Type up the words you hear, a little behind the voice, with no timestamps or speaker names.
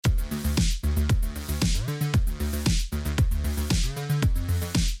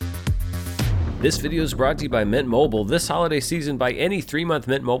This video is brought to you by Mint Mobile. This holiday season, buy any 3-month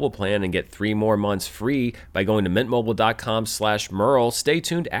Mint Mobile plan and get 3 more months free by going to mintmobile.com/Merle. Stay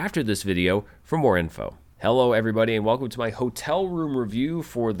tuned after this video for more info. Hello, everybody, and welcome to my hotel room review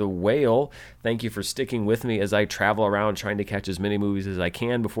for The Whale. Thank you for sticking with me as I travel around trying to catch as many movies as I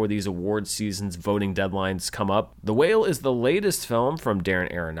can before these award season's voting deadlines come up. The Whale is the latest film from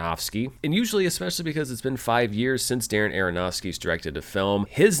Darren Aronofsky, and usually, especially because it's been 5 years since Darren Aronofsky's directed a film,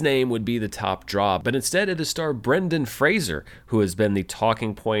 his name would be the top draw, but instead it is star Brendan Fraser, who has been the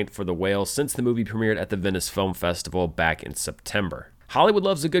talking point for The Whale since the movie premiered at the Venice Film Festival back in September. Hollywood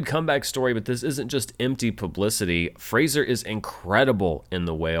loves a good comeback story, but this isn't just empty publicity. Fraser is incredible in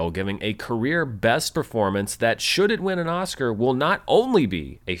The Whale, giving a career best performance that, should it win an Oscar, will not only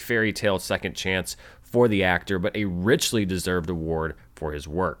be a fairy tale second chance for the actor, but a richly deserved award for his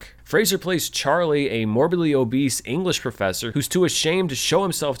work. Fraser plays Charlie, a morbidly obese English professor who's too ashamed to show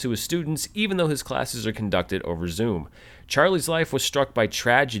himself to his students, even though his classes are conducted over Zoom. Charlie's life was struck by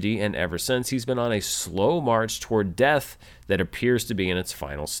tragedy, and ever since, he's been on a slow march toward death that appears to be in its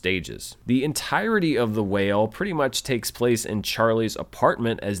final stages. The entirety of The Whale pretty much takes place in Charlie's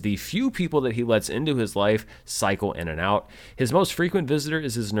apartment as the few people that he lets into his life cycle in and out. His most frequent visitor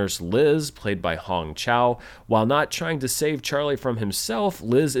is his nurse Liz, played by Hong Chau. While not trying to save Charlie from himself,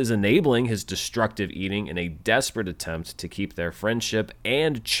 Liz is enabling his destructive eating in a desperate attempt to keep their friendship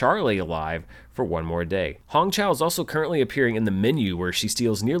and Charlie alive for one more day. Hong Chau is also currently appearing in The Menu, where she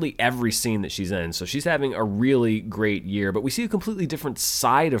steals nearly every scene that she's in, so she's having a really great year, but we see a completely different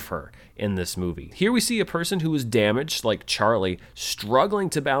side of her in this movie. Here we see a person who is damaged, like Charlie, struggling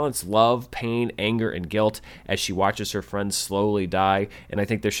to balance love, pain, anger, and guilt as she watches her friends slowly die, and I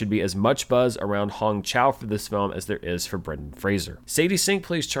think there should be as much buzz around Hong Chau for this film as there is for Brendan Fraser. Sadie Sink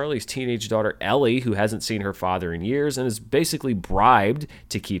plays Charlie's teenage daughter Ellie, who hasn't seen her father in years and is basically bribed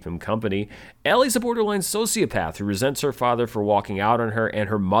to keep him company. Ellie's a borderline sociopath who resents her father for walking out on her and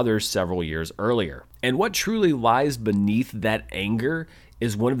her mother several years earlier. And what truly lies beneath that anger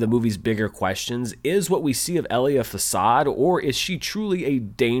is one of the movie's bigger questions. Is what we see of Ellie a facade, or is she truly a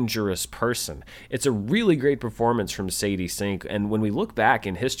dangerous person? It's a really great performance from Sadie Sink, and when we look back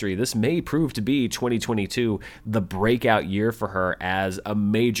in history, this may prove to be 2022 the breakout year for her as a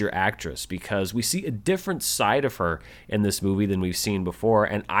major actress, because we see a different side of her in this movie than we've seen before,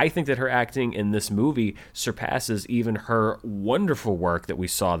 and I think that her acting in this movie surpasses even her wonderful work that we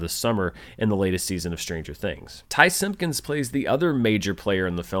saw this summer in the latest season of Stranger Things. Ty Simpkins plays the other major player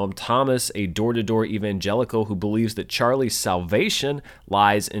in the film, Thomas, a door-to-door evangelical who believes that Charlie's salvation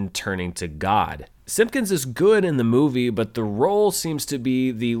lies in turning to God. Simpkins is good in the movie, but the role seems to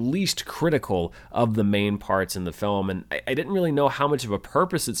be the least critical of the main parts in the film, and I didn't really know how much of a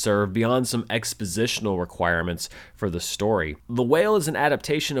purpose it served beyond some expositional requirements for the story. The Whale is an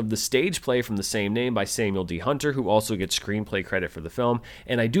adaptation of the stage play from the same name by Samuel D. Hunter, who also gets screenplay credit for the film,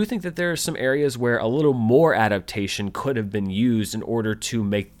 and I do think that there are some areas where a little more adaptation could have been used in order to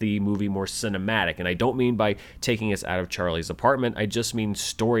make the movie more cinematic, and I don't mean by taking us out of Charlie's apartment, I just mean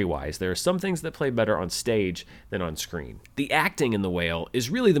story-wise. There are some things that play better on stage than on screen. The acting in The Whale is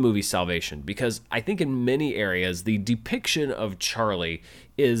really the movie's salvation, because I think in many areas the depiction of Charlie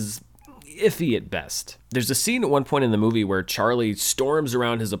is iffy at best. There's a scene at one point in the movie where Charlie storms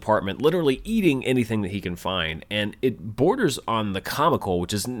around his apartment, literally eating anything that he can find, and it borders on the comical,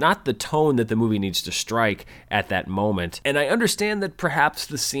 which is not the tone that the movie needs to strike at that moment. And I understand that perhaps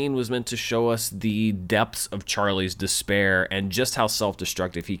the scene was meant to show us the depths of Charlie's despair and just how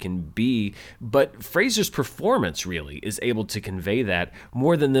self-destructive he can be, but Fraser's performance really is able to convey that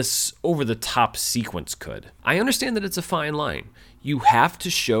more than this over-the-top sequence could. I understand that it's a fine line. You have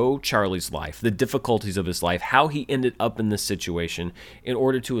to show Charlie's life, the difficulties of his life, how he ended up in this situation in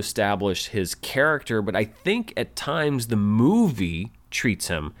order to establish his character, but I think at times the movie treats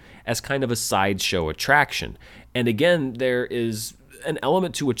him as kind of a sideshow attraction. And again, there is an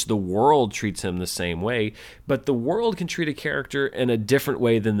element to which the world treats him the same way, but the world can treat a character in a different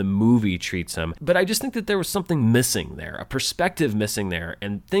way than the movie treats him. But I just think that there was something missing there, a perspective missing there,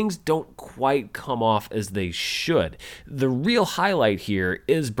 and things don't quite come off as they should. The real highlight here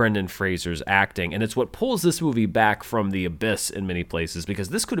is Brendan Fraser's acting, and it's what pulls this movie back from the abyss in many places, because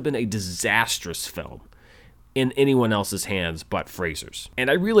this could have been a disastrous film in anyone else's hands but Fraser's. And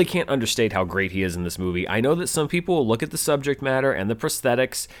I really can't understate how great he is in this movie. I know that some people will look at the subject matter and the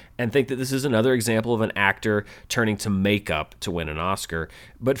prosthetics and think that this is another example of an actor turning to makeup to win an Oscar,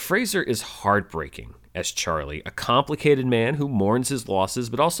 but Fraser is heartbreaking as Charlie, a complicated man who mourns his losses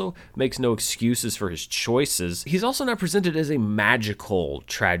but also makes no excuses for his choices. He's also not presented as a magical,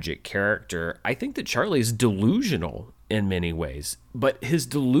 tragic character. I think that Charlie is delusional in many ways, but his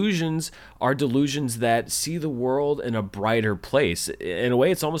delusions are delusions that see the world in a brighter place. In a way,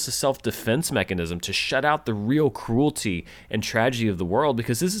 it's almost a self-defense mechanism to shut out the real cruelty and tragedy of the world,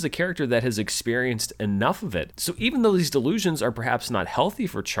 because this is a character that has experienced enough of it. So even though these delusions are perhaps not healthy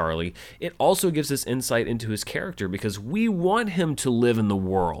for Charlie, it also gives us insight into his character, because we want him to live in the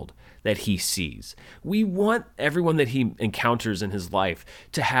world that he sees. We want everyone that he encounters in his life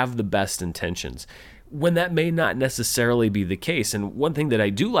to have the best intentions, when that may not necessarily be the case. And one thing that I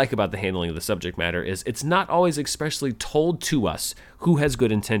do like about the handling of the subject matter is it's not always expressly told to us who has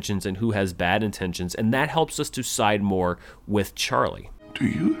good intentions and who has bad intentions, and that helps us to side more with Charlie. Do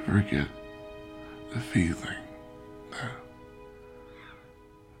you ever get the feeling that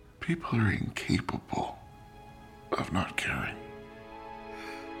people are incapable of not caring?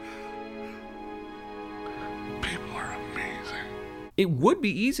 People are amazing. It would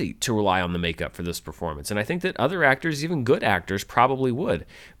be easy to rely on the makeup for this performance, and I think that other actors, even good actors, probably would.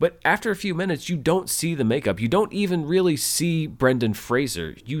 But after a few minutes, you don't see the makeup. You don't even really see Brendan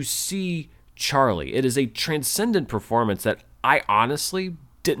Fraser. You see Charlie. It is a transcendent performance that I honestly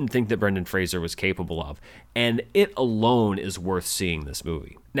didn't think that Brendan Fraser was capable of, and it alone is worth seeing this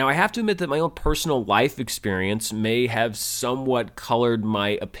movie. Now, I have to admit that my own personal life experience may have somewhat colored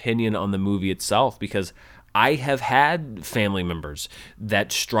my opinion on the movie itself, because I have had family members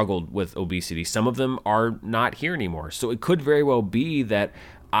that struggled with obesity. Some of them are not here anymore. So it could very well be that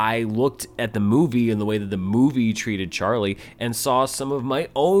I looked at the movie and the way that the movie treated Charlie and saw some of my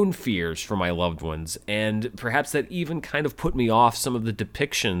own fears for my loved ones. And perhaps that even kind of put me off some of the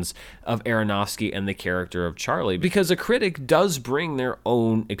depictions of Aronofsky and the character of Charlie, because a critic does bring their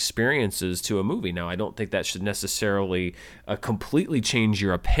own experiences to a movie. Now, I don't think that should necessarily completely change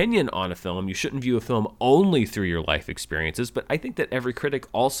your opinion on a film. You shouldn't view a film only through your life experiences, but I think that every critic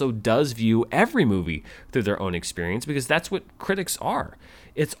also does view every movie through their own experience, because that's what critics are.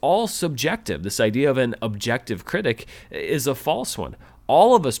 It's all subjective. This idea of an objective critic is a false one.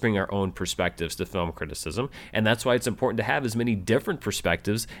 All of us bring our own perspectives to film criticism, and that's why it's important to have as many different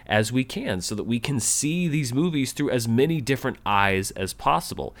perspectives as we can, so that we can see these movies through as many different eyes as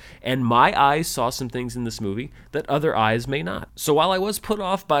possible. And my eyes saw some things in this movie that other eyes may not. So while I was put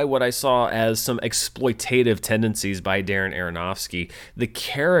off by what I saw as some exploitative tendencies by Darren Aronofsky, the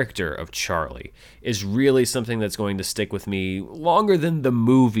character of Charlie is really something that's going to stick with me longer than the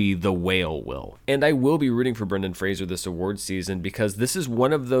movie The Whale will. And I will be rooting for Brendan Fraser this award season, because this is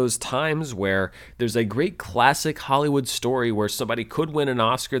one of those times where there's a great classic Hollywood story where somebody could win an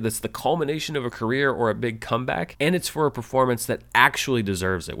Oscar that's the culmination of a career or a big comeback, and it's for a performance that actually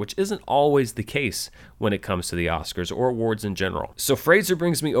deserves it, which isn't always the case when it comes to the Oscars or awards in general. So Fraser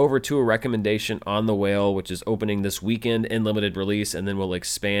brings me over to a recommendation on The Whale, which is opening this weekend in limited release, and then we'll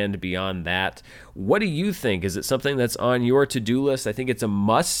expand beyond that. What do you think? Is it something that's on your to-do list? I think it's a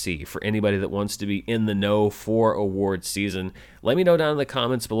must-see for anybody that wants to be in the know for award season. Let me know down in the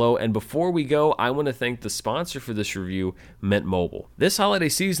comments below. And before we go, I want to thank the sponsor for this review, Mint Mobile. This holiday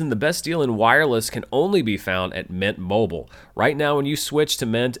season, the best deal in wireless can only be found at Mint Mobile. Right now, when you switch to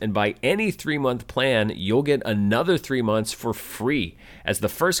Mint and buy any 3-month plan, you'll get another 3 months for free. As the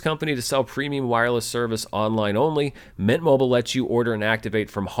first company to sell premium wireless service online only, Mint Mobile lets you order and activate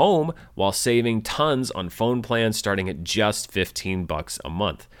from home while saving tons on phone plans starting at just $15 a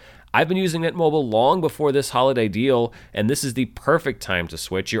month. I've been using Mint Mobile long before this holiday deal, and this is the perfect time to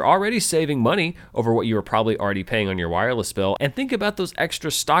switch. You're already saving money over what you were probably already paying on your wireless bill, and think about those extra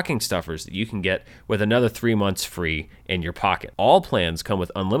stocking stuffers that you can get with another 3 months free in your pocket. All plans come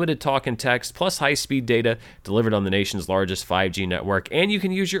with unlimited talk and text, plus high-speed data delivered on the nation's largest 5G network, and you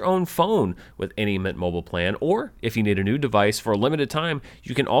can use your own phone with any Mint Mobile plan, or if you need a new device for a limited time,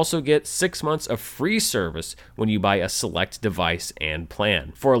 you can also get 6 months of free service when you buy a select device and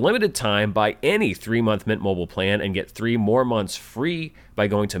plan. For a limited time, buy any 3-month Mint Mobile plan and get 3 more months free by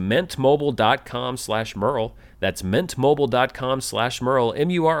going to mintmobile.com/Merle. That's mintmobile.com/Merle,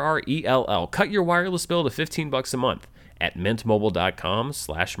 Murrell. Cut your wireless bill to $15 a month at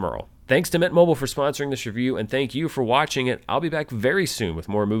mintmobile.com/Merle. Thanks to Mint Mobile for sponsoring this review, and thank you for watching it. I'll be back very soon with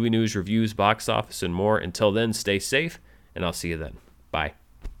more movie news, reviews, box office, and more. Until then, stay safe, and I'll see you then. Bye.